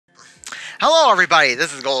Hello everybody,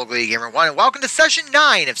 this is Gold Glee Gamer 1 and welcome to session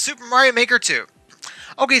 9 of Super Mario Maker 2.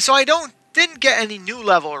 Okay, so didn't get any new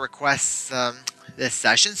level requests this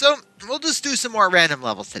session, so we'll just do some more random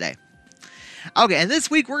levels today. Okay, and this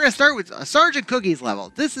week we're going to start with Sergeant Cookie's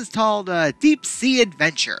level. This is called Deep Sea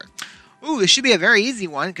Adventure. Ooh, this should be a very easy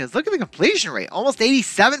one because look at the completion rate, almost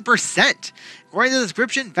 87%. According to the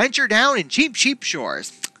description, venture down in cheap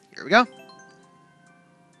shores. Here we go.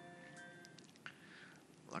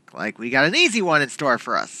 Look like we got an easy one in store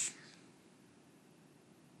for us.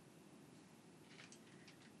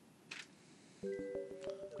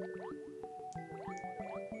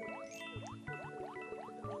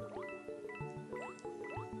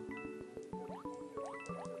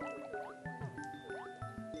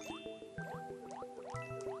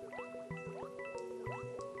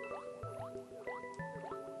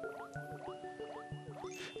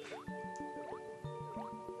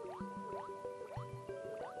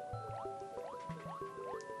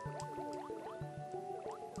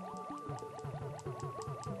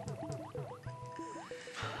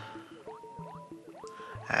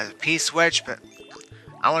 Has a P-switch, but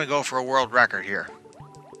I want to go for a world record here.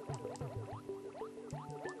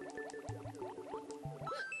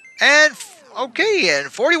 And, okay, in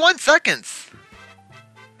 41 seconds.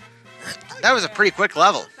 That was a pretty quick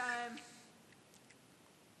level.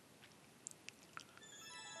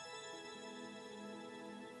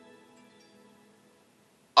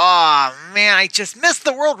 Aw, man, I just missed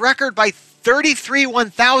the world record by 33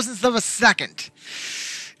 one-thousandths of a second.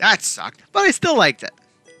 That sucked, but I still liked it.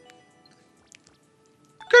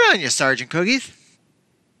 Good on you, Sergeant Cookies.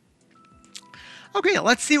 Okay,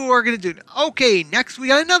 let's see what we're going to do. Okay, next we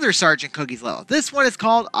got another Sergeant Cookies level. This one is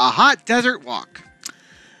called A Hot Desert Walk.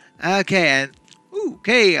 Okay, and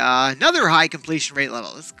another high completion rate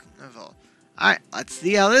level. Alright, let's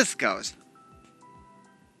see how this goes.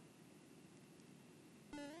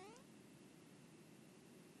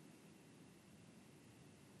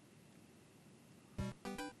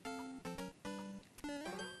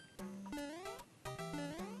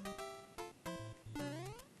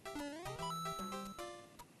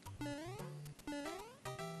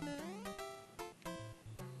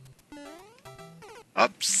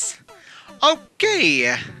 Oops.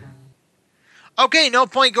 Okay. Okay, no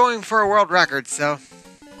point going for a world record, so.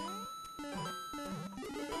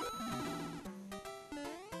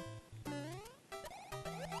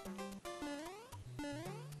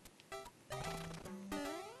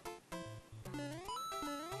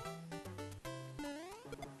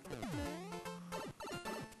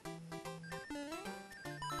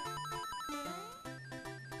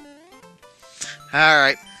 All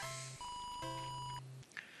right.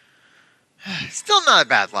 Still not a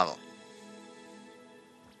bad level.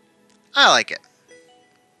 I like it.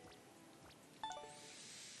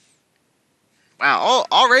 Wow,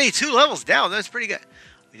 already 2 levels down. That's pretty good.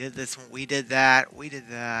 We did this one. We did that. We did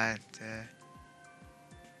that.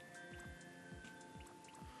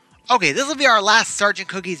 Okay, this will be our last Sergeant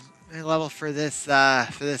Cookies level for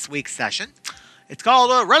this week's session. It's called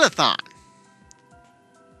Runathon.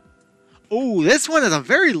 Oh, this one is a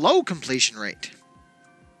very low completion rate.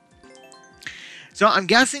 So I'm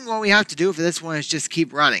guessing what we have to do for this one is just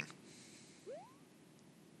keep running.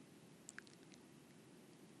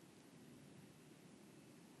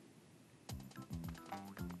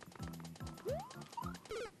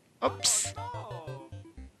 Oops.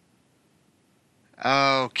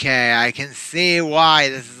 Okay, I can see why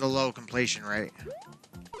this is a low completion rate.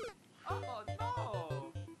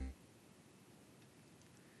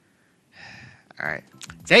 Alright,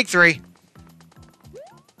 take 3.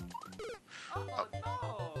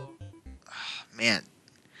 Man,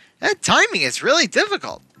 that timing is really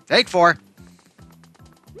difficult. Take 4.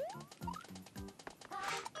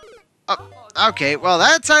 Oh, okay, well,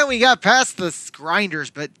 that time we got past the grinders,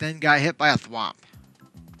 but then got hit by a thwomp.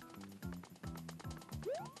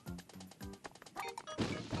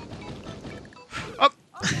 Oh,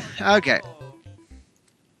 okay.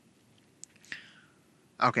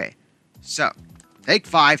 Okay, so, take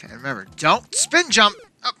 5, and remember, don't spin jump.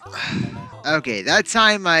 Oh. Okay, that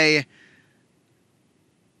time I...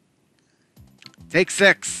 Take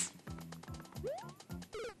 6.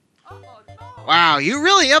 Wow, you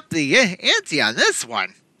really upped the ante on this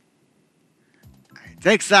one.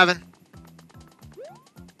 Take 7.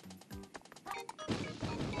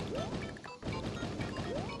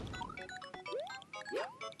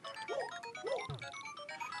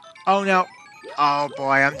 Oh no. Oh boy,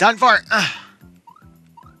 I'm done for.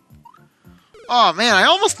 Oh man, I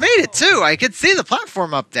almost made it too. I could see the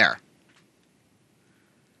platform up there.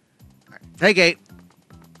 Take 8.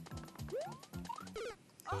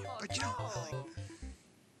 But you know,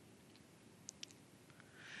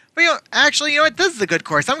 but you know, actually, you know what? This is a good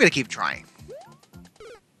course. I'm gonna keep trying.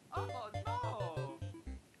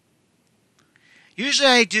 Usually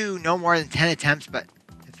I do no more than 10 attempts, but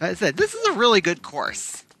as I said, this is a really good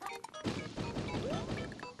course.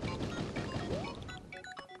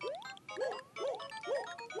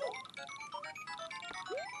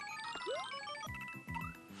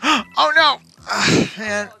 Oh no!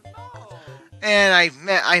 Man. And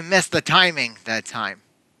I missed the timing that time.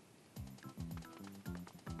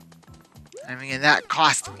 I mean, and that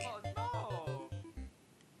cost me.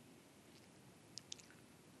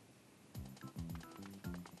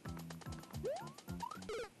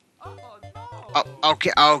 Oh,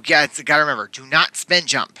 okay. Oh, yeah. Gotta remember. Do not spin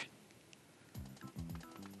jump.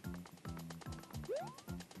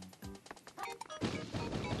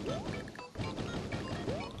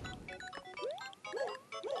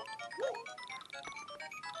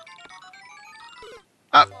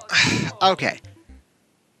 Oh, okay.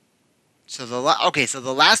 So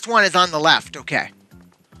the last one is on the left. Okay.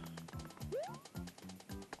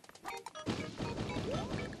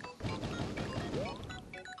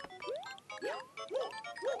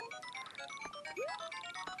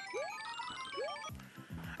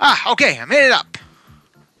 Ah, okay. I made it up.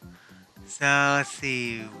 So let's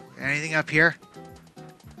see. Anything up here?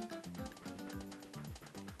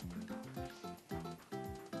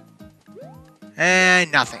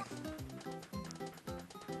 And nothing.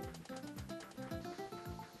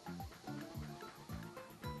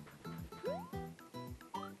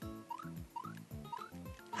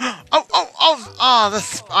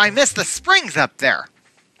 I missed the springs up there.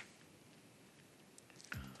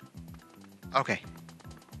 Okay.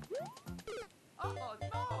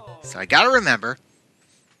 So I gotta remember.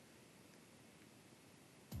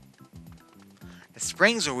 The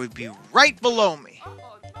springs would be right below me.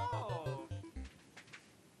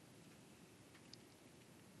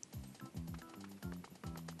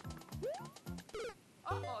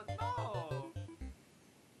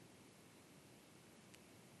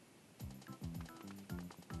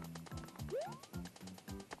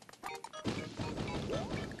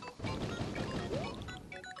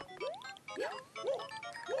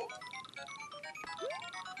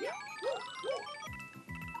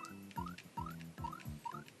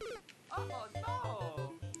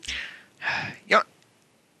 Yep.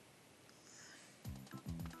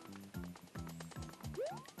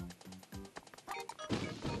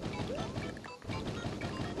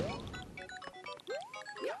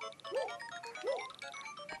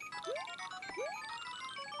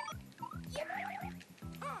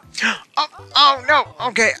 Oh no.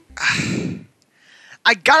 Okay.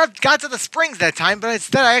 I got to the springs that time, but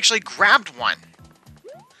instead I actually grabbed one.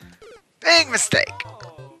 Big mistake.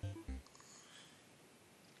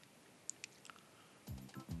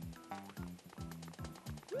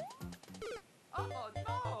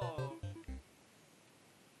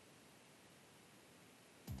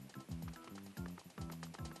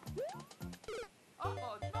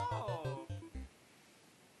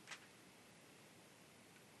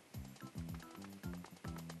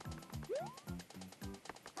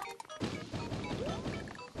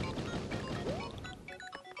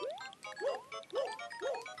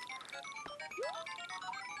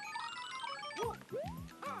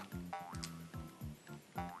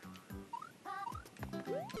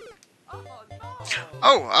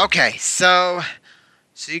 Oh, okay. So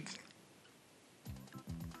you...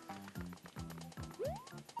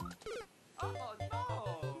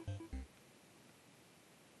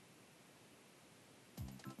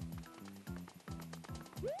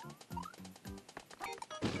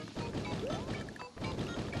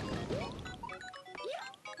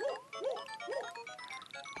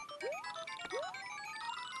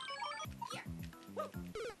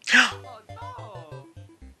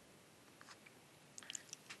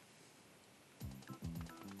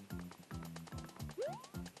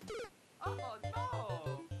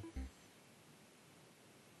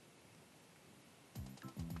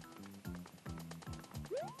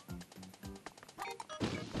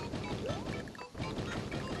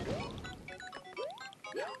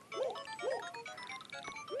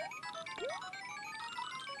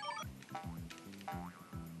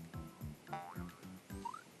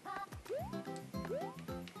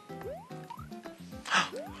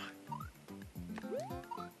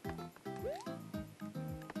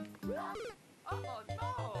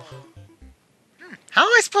 How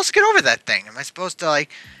am I supposed to get over that thing? Am I supposed to,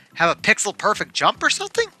 like, have a pixel perfect jump or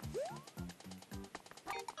something?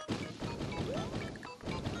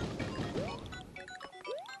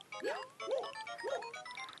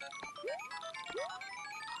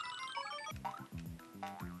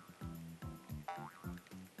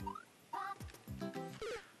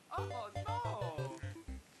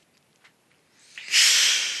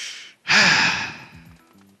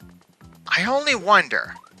 I only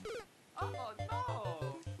wonder.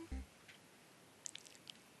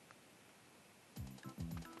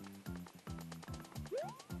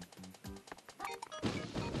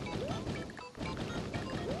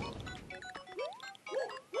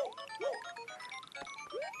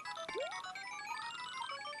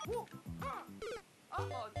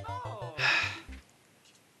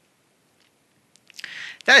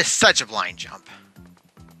 That is such a blind jump.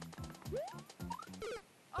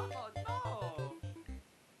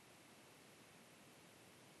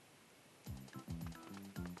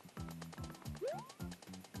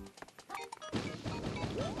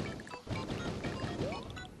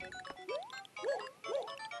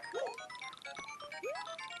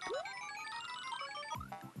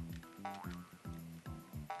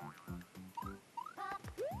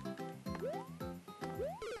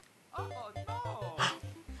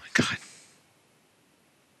 God.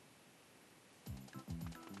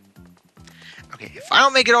 Okay, if I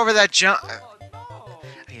don't make it over that jump...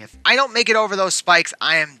 Okay, if I don't make it over those spikes,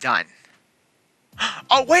 I am done.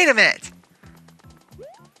 Oh, wait a minute!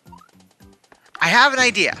 I have an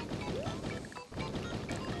idea.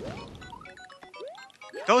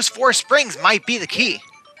 Those 4 springs might be the key.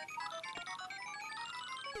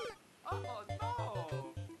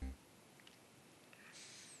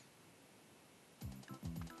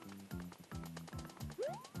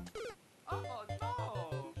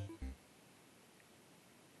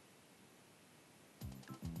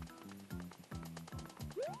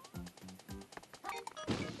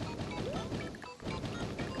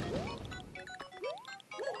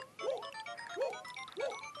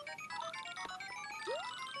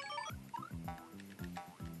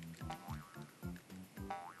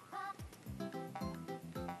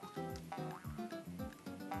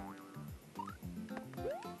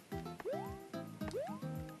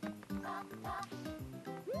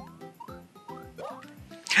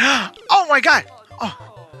 Oh my god!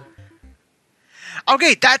 Oh.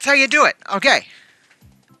 Okay, that's how you do it. Okay.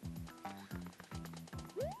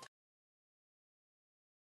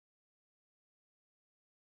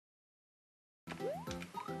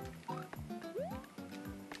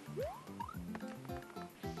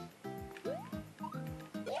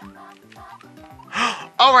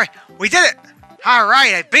 Alright, we did it!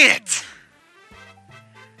 Alright, I beat it!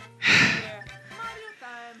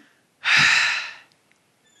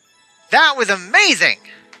 That was amazing!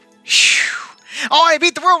 Whew. Oh, I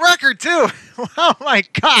beat the world record too! Oh my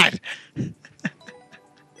god!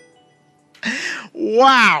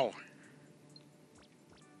 Wow!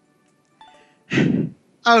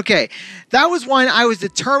 Okay, that was one I was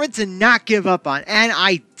determined to not give up on, and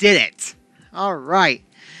I did it! Alright.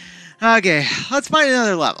 Okay, let's find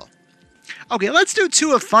another level. Okay, let's do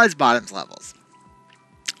 2 of Fuzzbottom's levels.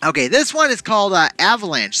 Okay, this one is called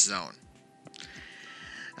Avalanche Zone.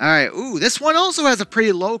 Alright, ooh, this one also has a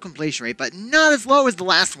pretty low completion rate, but not as low as the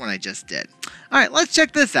last one I just did. Alright, let's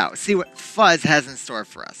check this out, see what Fuzz has in store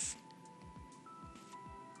for us.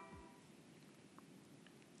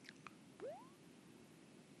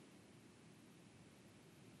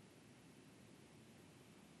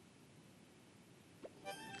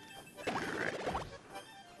 Alright.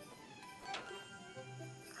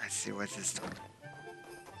 Let's see what's this.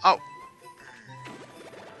 Oh!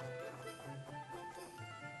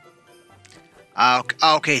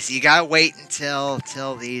 Okay, so you gotta wait until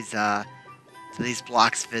these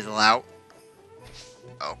blocks fizzle out.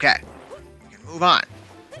 Okay, we can move on.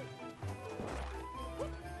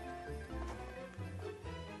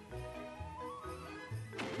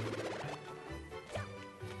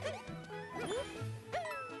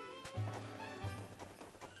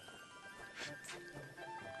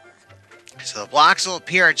 So the blocks will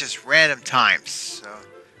appear at just random times. So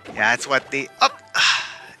yeah, that's what the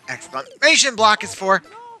exclamation block is for.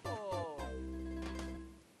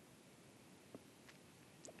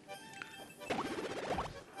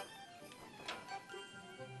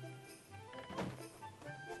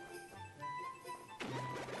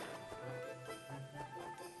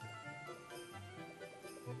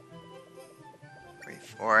 Wait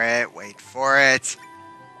for it, wait for it.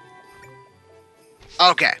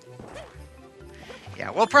 Okay. Yeah,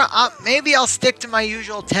 well, maybe I'll stick to my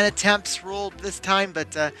usual 10 attempts rule this time,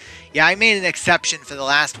 but yeah, I made an exception for the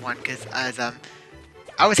last one because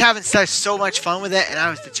I was having so much fun with it, and I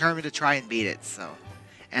was determined to try and beat it. So,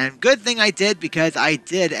 and good thing I did because I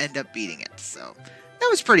did end up beating it. So that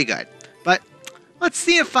was pretty good. But let's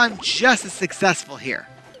see if I'm just as successful here.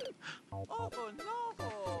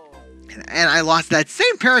 And I lost that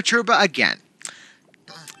same paratrooper again.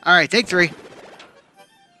 Alright, take 3.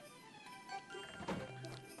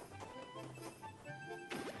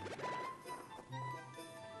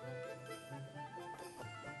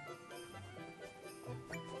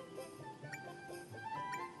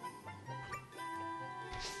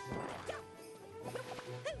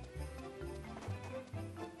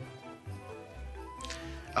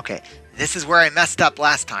 Okay, this is where I messed up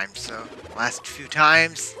last time, so last few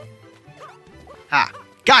times. Ha!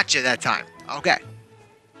 Gotcha that time! Okay.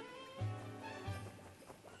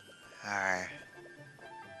 Alright.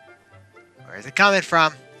 Where is it coming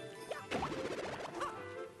from?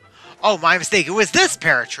 Oh, my mistake. It was this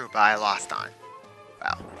paratrooper I lost on.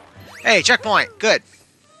 Well. Hey, checkpoint. Good.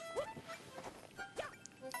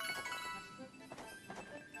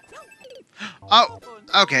 Oh,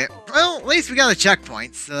 okay. Well, at least we got a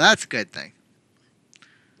checkpoint, so that's a good thing.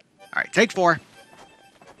 Alright, take 4.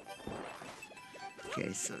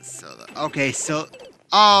 Okay,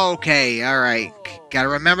 okay, alright. Gotta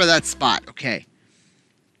remember that spot. Okay.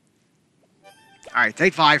 Alright,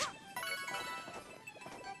 take 5.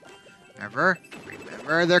 Remember,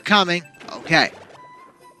 they're coming. Okay.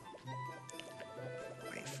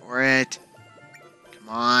 Wait for it. Come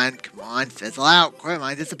on, fizzle out. Come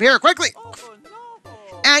on, disappear quickly.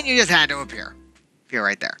 And you just had to appear. Appear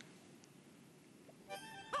right there.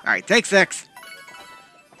 Alright, take 6.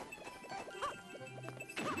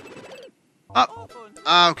 Oh,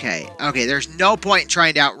 okay, there's no point in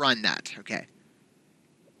trying to outrun that. Okay.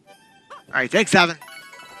 Alright, take 7.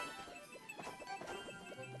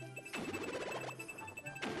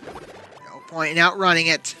 No point in outrunning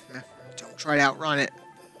it. Don't try to outrun it.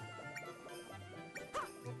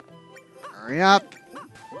 Hurry up.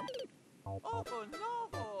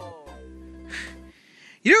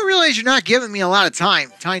 You don't realize you're not giving me a lot of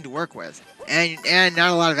time to work with. And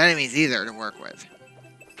not a lot of enemies either to work with.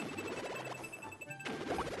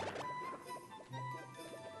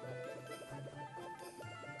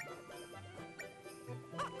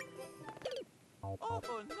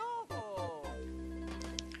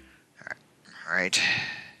 Alright.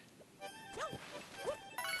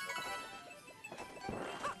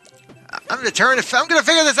 I'm determined. I'm gonna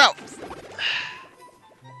figure this out.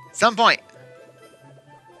 Some point.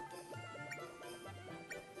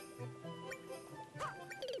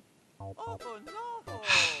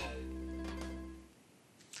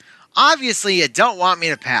 Obviously, you don't want me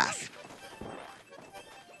to pass.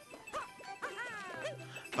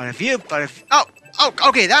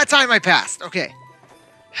 Okay, that time I passed. Okay.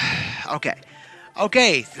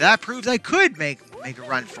 Okay, so that proves I could make a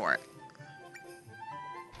run for it.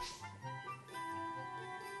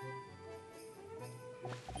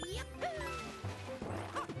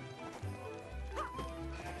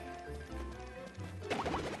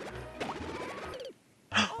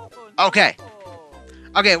 Okay.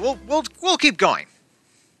 Okay, we'll keep going.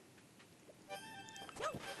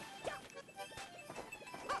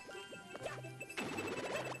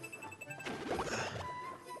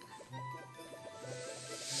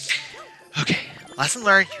 Okay, lesson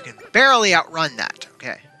learned. You can barely outrun that.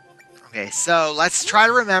 Okay. Okay, so let's try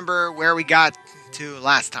to remember where we got to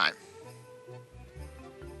last time.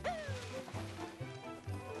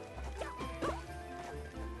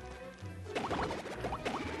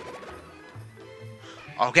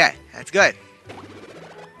 Okay, that's good.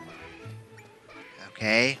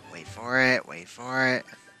 Okay, wait for it, wait for it.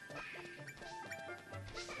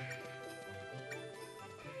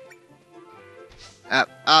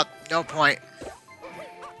 Up, no point.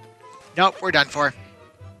 Nope, we're done for.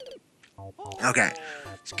 Okay,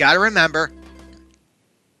 just gotta remember.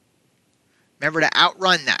 Remember to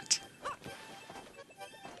outrun that.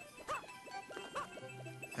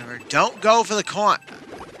 Remember, don't go for the coin.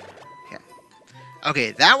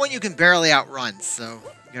 Okay, that one you can barely outrun, so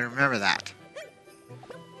you gotta remember that.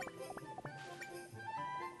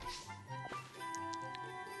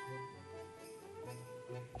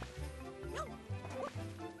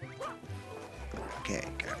 Okay,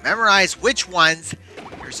 gotta memorize which ones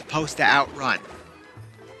you're supposed to outrun.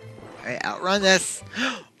 Okay, outrun this.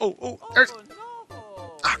 There's...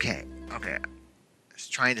 Okay.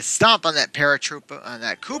 Just trying to stomp on that paratroopa, on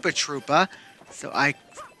that Koopa Troopa, so I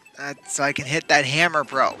can hit that hammer,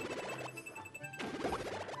 bro.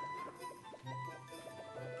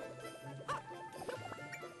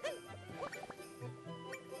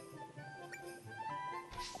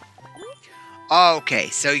 Okay,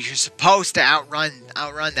 so you're supposed to outrun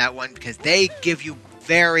that one because they give you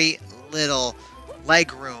very little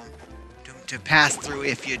leg room to pass through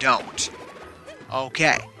if you don't.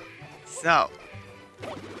 Okay, so.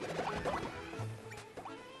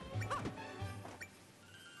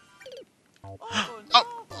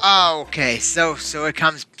 Oh, okay, so it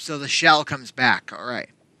comes, so the shell comes back. All right.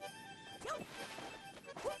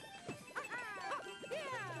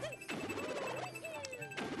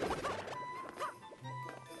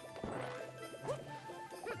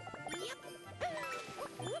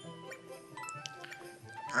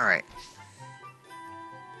 All right.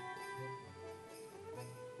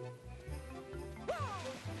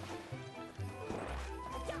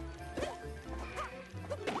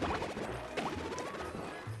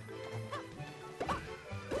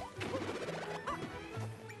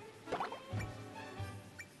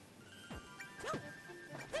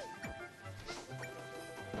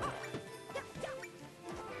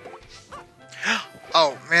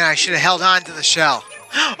 Oh man, I should have held on to the shell.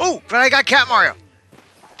 Oh, but I got Cat Mario.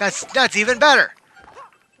 That's even better.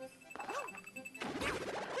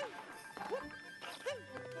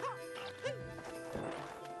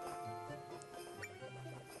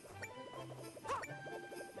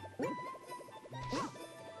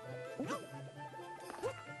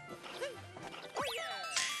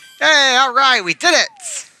 Hey, all right, we did it.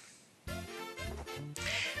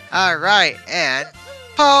 All right, and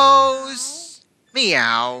pose.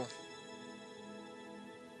 Meow.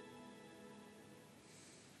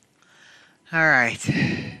 All right.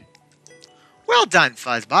 Well done,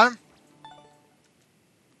 Fuzzbottom.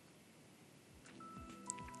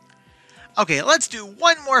 Okay, let's do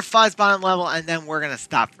one more Fuzzbottom level, and then we're going to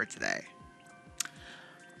stop for today.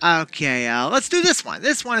 Okay, let's do this one.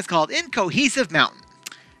 This one is called Incohesive Mountain.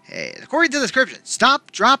 Hey, according to the description,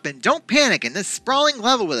 stop, drop, and don't panic in this sprawling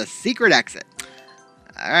level with a secret exit.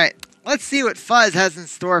 Alright, let's see what Fuzz has in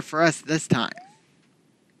store for us this time.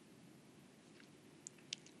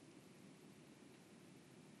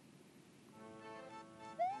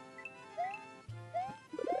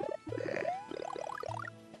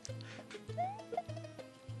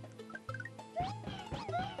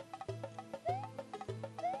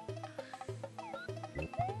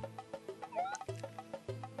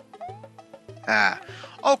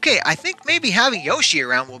 Okay, I think maybe having Yoshi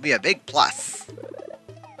around will be a big plus.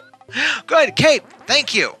 Good, Cape,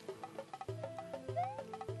 thank you.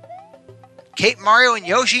 Cape, Mario, and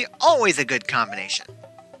Yoshi, always a good combination.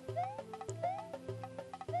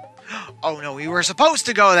 Oh no, we were supposed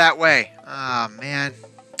to go that way. Ah, man.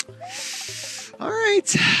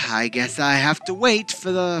 Alright, I guess I have to wait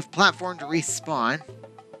for the platform to respawn.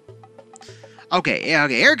 Okay,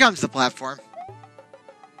 here comes the platform.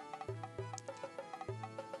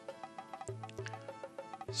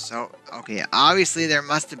 So, okay, obviously there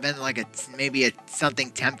must have been like maybe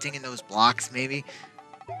something tempting in those blocks, maybe.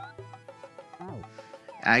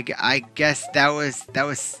 I guess that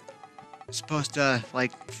was supposed to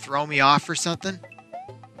like throw me off or something.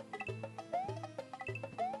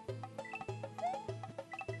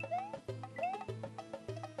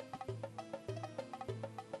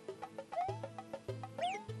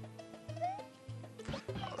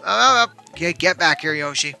 Okay, get back here,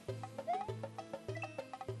 Yoshi.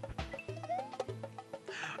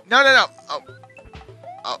 No.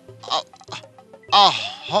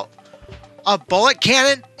 Oh, a bullet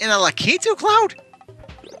cannon in a Lakitu cloud?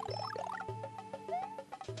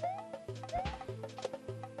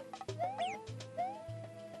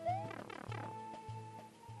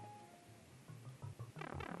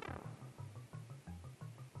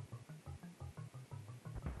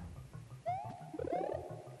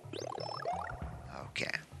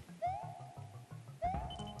 Okay.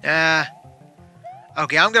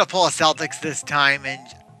 Okay, I'm gonna pull a Celtics this time and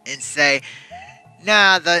say,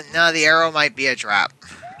 the arrow might be a trap.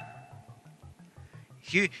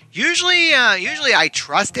 Usually I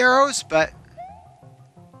trust arrows, but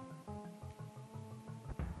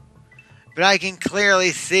I can clearly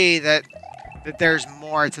see that there's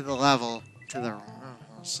more to the level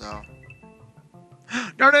so.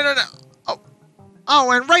 No.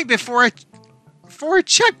 Oh, and right before a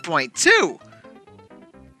checkpoint too.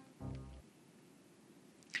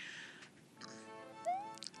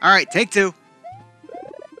 All right, take two.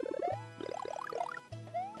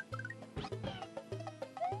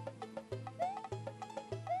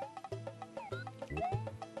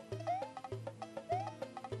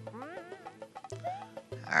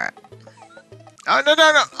 All right. Oh,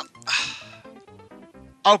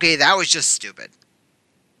 no. Okay, that was just stupid.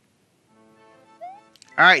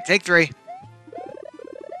 All right, take three.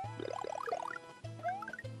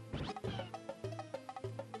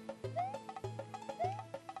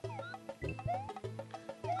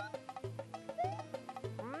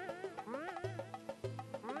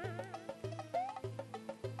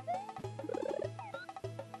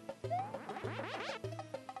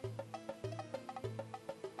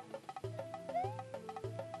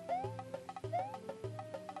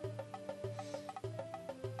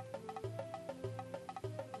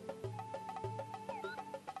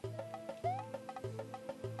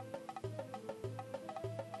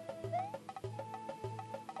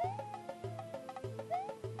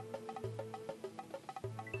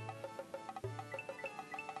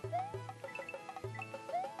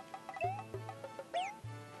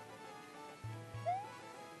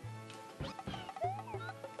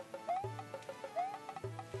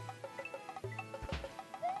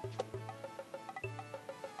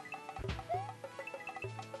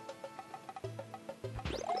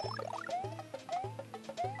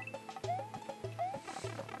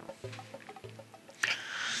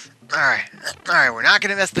 Alright, we're not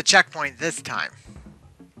gonna miss the checkpoint this time.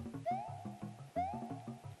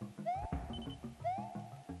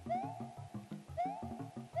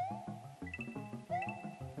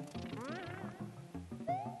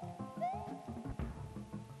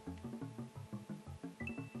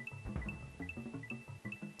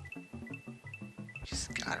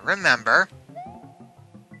 Just gotta remember.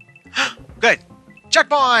 Good!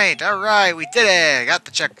 Checkpoint! Alright, we did it! Got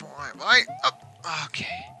the checkpoint. Right? Oh, okay.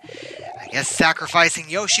 I guess sacrificing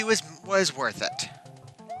Yoshi was worth it.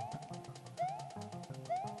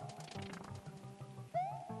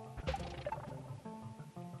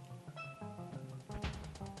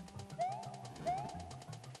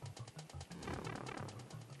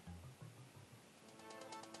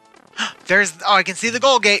 Oh, I can see the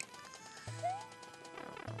goal gate.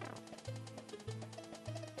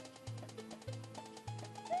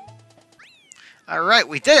 Alright,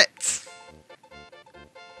 we did it.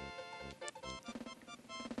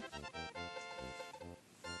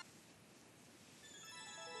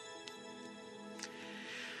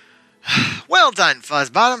 Well done,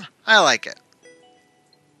 Fuzzbottom. I like it.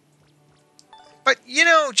 But, you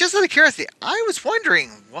know, just out of curiosity, I was wondering,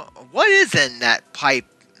 what is in that pipe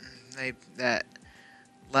that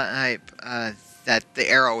the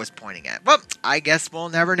arrow was pointing at? Well, I guess we'll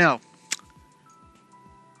never know.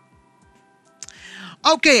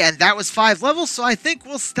 Okay, and that was 5 levels, so I think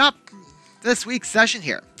we'll stop this week's session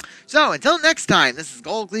here. So, until next time, this is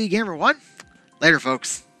Gold Glee Gamer 1. Later,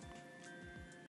 folks.